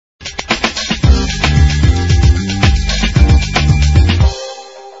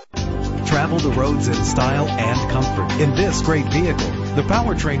travel the roads in style and comfort. In this great vehicle, the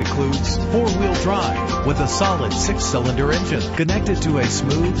powertrain includes four-wheel drive with a solid 6-cylinder engine connected to a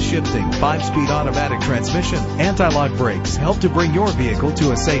smooth shifting 5-speed automatic transmission. Anti-lock brakes help to bring your vehicle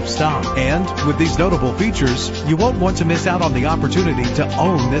to a safe stop. And with these notable features, you won't want to miss out on the opportunity to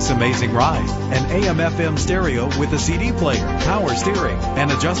own this amazing ride. An AM/FM stereo with a CD player, power steering,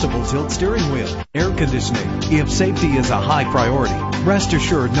 and adjustable tilt steering wheel, air conditioning. If safety is a high priority, rest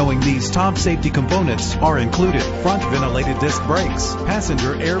assured knowing these top safety components are included: front ventilated disc brakes,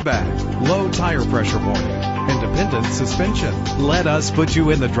 passenger airbag, low tire pressure warning, independent suspension. Let us put you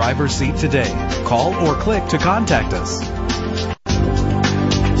in the driver's seat today. Call or click to contact us.